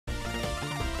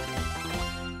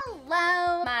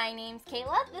My name's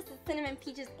Kayla, this is Cinnamon,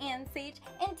 Peaches, and Sage,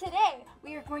 and today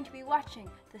we are going to be watching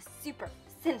the super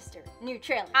sinister new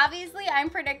trailer. Obviously, I'm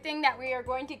predicting that we are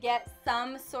going to get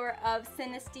some sort of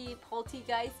sinisty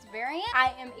Poltchageist variant.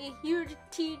 I am a huge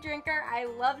tea drinker. I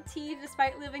love tea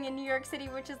despite living in New York City,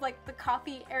 which is like the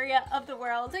coffee area of the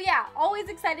world. So yeah, always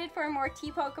excited for more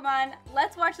tea Pokemon.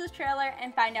 Let's watch this trailer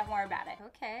and find out more about it.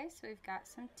 Okay, so we've got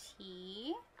some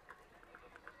tea.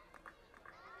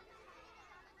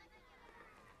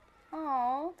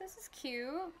 Oh, this is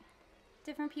cute.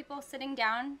 Different people sitting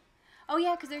down. Oh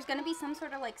yeah, because there's gonna be some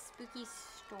sort of like spooky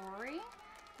story.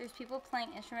 There's people playing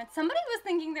instruments. Somebody was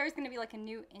thinking there was gonna be like a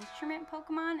new instrument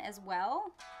Pokemon as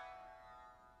well.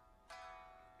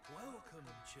 Welcome,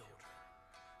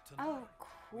 children. Oh,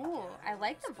 cool. I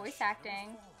like the voice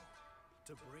acting.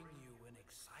 To bring you an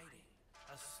exciting,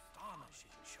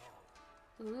 astonishing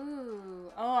show.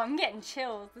 Ooh. Oh, I'm getting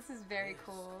chills. This is very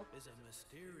cool. This is a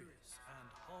mysterious and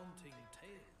haunting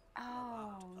tale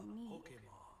Oh, about a neat.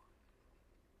 Pokemon.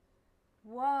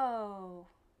 Whoa.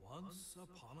 Once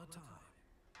upon a time,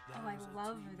 Oh, there I was a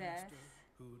love tea this. master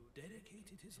who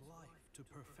dedicated his life to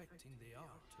perfecting the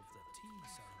art of the tea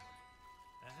ceremony,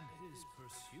 and his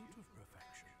pursuit of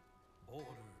perfection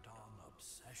bordered on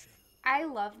obsession. I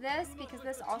love this because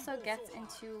this also gets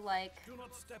into like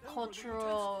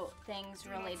cultural things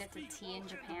related to tea in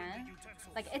Japan.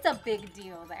 Like it's a big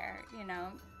deal there, you know.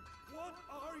 What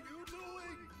are you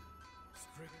doing?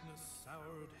 Strictness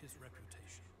soured his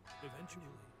reputation.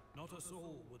 Eventually, not a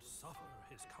soul would suffer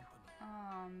his company.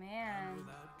 Oh And man.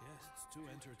 without guests to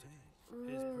entertain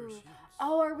his Ooh. pursuits.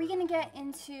 Oh, are we gonna get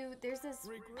into? There's this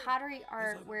pottery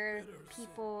art where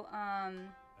people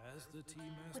As the tea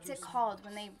what's master it called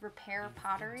when they repair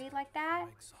pottery like that?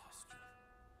 exhaustion.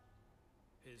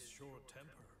 His short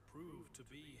temper proved to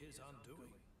be his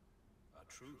undoing. A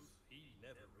truth he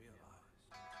never realized.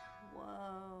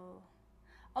 Whoa.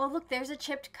 Oh look, there's a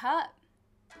chipped cup.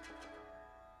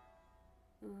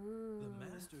 Ooh. The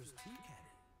master's tea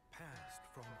caddy passed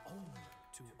from owner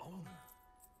to owner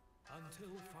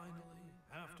until finally,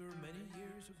 after many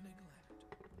years of neglect,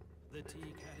 the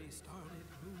tea caddy started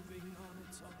moving on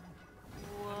its own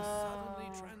and suddenly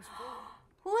transformed.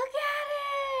 Look at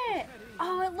it!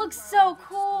 Oh, it looks so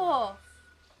cool.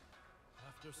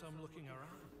 After some looking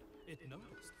around, it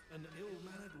noticed an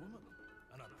ill-mannered woman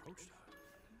and approached her.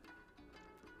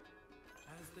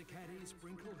 As the caddy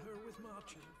sprinkled her with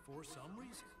matcha for some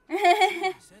reason,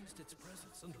 she sensed its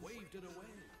presence and waved it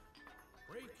away,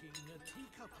 breaking a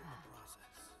teacup in the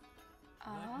process.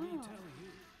 Let me tell you,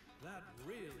 that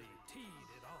really teed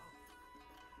it off.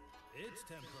 Its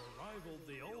temper rivaled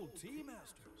the old tea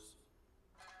master's.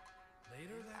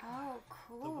 Later that Oh, night, the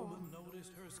cool. woman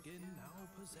noticed her skin now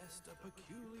possessed a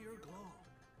peculiar glow.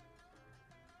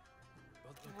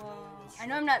 But the glow was I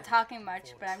know I'm not short-lived, talking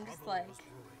much, for but I'm just trouble like, was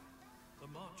brewing. The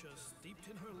matcha steeped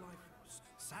in her life force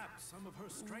sapped some of her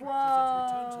strength whoa. as it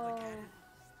returned to the caddy.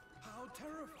 How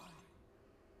terrifying!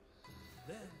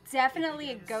 Then Definitely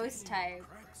a it began ghost sealing type.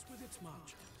 cracks with its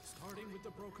matcha, starting with the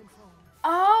broken phone,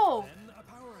 Oh! then a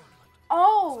power outlet,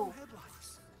 Oh! some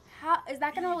headlights. How is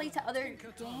that gonna relate to other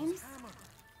Tinkaton's games?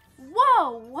 hammer.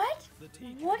 Whoa! What? The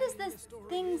tea What is caddy in this story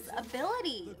thing's is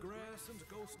ability? The grass and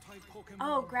ghost type Pokemon.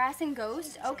 Oh, grass and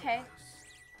ghost? Okay.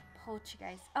 Poltchageist.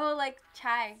 Poltchageist. Oh, like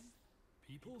chai.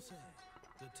 People say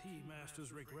the tea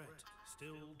master's regret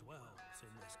still dwells in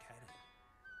this caddy.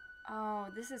 Oh,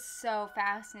 this is so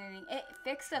fascinating. It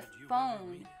fixed a Should you ever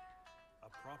phone. meet it, a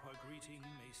proper greeting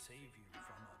may save you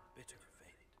from a bitter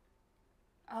fate.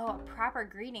 Oh, a proper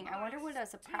greeting. I wonder what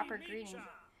is a proper Tea greeting.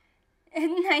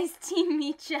 Mecha. Nice to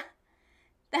meet ya.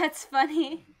 That's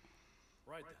funny.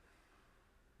 Right then.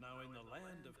 Now in the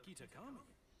land of Geeta,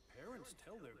 parents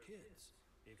tell their kids,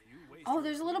 if you waste Oh, your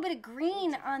there's a little bit of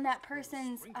green on that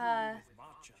person's, sprinkle you with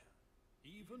matcha,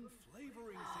 even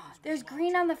flavoring things with there's matcha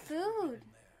green on the is forbidden food. there.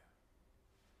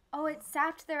 Oh, it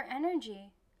sapped their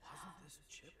energy. Wasn't this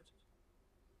chipped?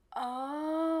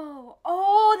 Oh,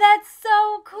 oh, that's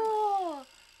so cool.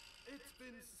 It's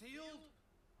been sealed?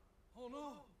 Oh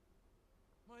no!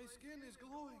 My skin is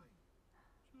glowing.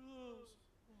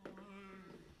 Just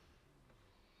fine.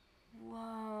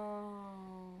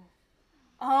 Whoa.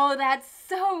 Oh, that's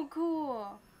so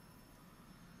cool.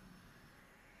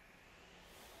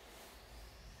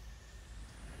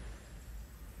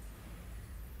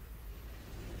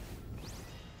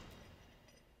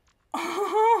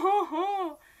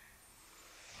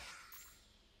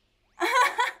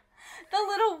 The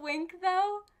little wink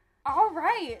though.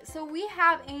 Alright, so we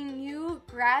have a new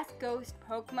grass ghost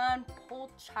Pokemon,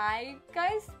 Poltchageist.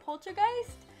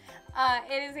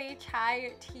 It is a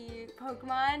chai tea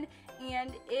Pokemon,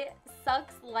 and it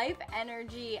sucks life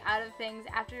energy out of things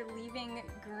after leaving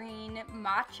green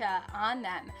matcha on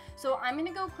them. So I'm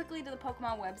gonna go quickly to the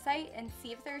Pokemon website and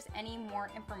see if there's any more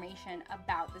information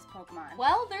about this Pokemon.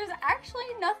 Well, there's actually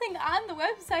nothing on the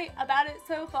website about it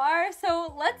so far,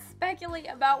 so let's speculate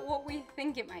about what we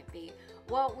think it might be.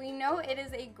 Well, we know it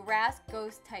is a grass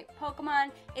ghost type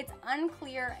Pokemon. It's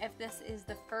unclear if this is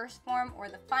the first form or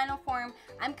the final form.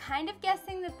 I'm kind of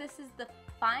guessing that this is the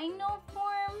final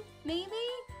form, maybe?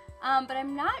 But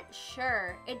I'm not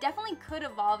sure. It definitely could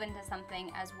evolve into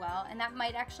something as well, and that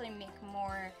might actually make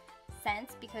more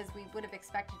sense because we would have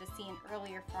expected to see an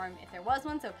earlier form if there was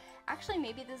one. So actually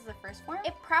maybe this is the first form.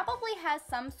 It probably has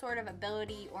some sort of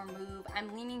ability or move,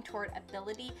 I'm leaning toward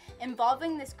ability,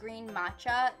 involving this green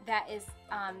matcha that is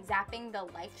zapping the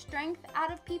life strength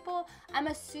out of people. I'm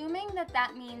assuming that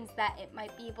that means that it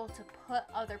might be able to put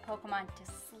other Pokemon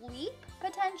to sleep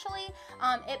potentially.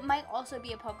 It might also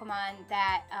be a Pokemon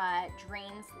that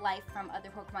drains life from other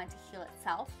Pokemon to heal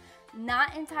itself.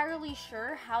 Not entirely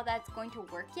sure how that's going to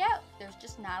work yet. There's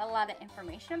just not a lot of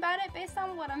information about it based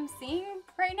on what I'm seeing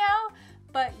right now.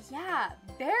 But yeah,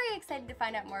 very excited to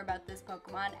find out more about this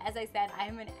Pokemon. As I said, I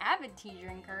am an avid tea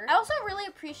drinker. I also really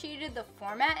appreciated the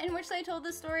format in which they told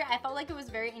this story. I felt like it was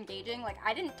very engaging. Like,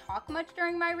 I didn't talk much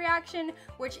during my reaction,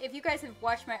 which if you guys have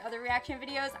watched my other reaction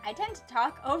videos, I tend to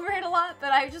talk over it a lot,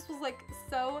 but I just was like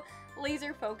so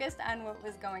laser focused on what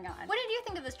was going on. What did you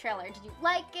think of this trailer? Did you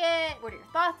like it? What are your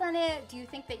thoughts on it? Do you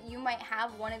think that you might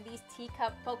have one of these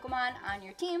teacup Pokemon on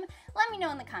your team? Let me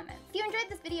know in the comments. If you enjoyed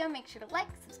this video, make sure to like,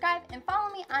 subscribe, and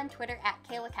follow me on Twitter at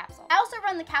KaylaCapsule. I also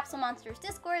run the Capsule Monsters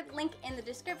Discord, link in the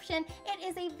description. It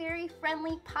is a very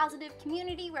friendly, positive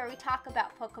community where we talk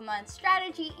about Pokemon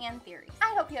strategy and theories.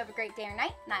 I hope you have a great day or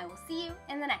night, and I will see you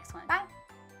in the next one. Bye!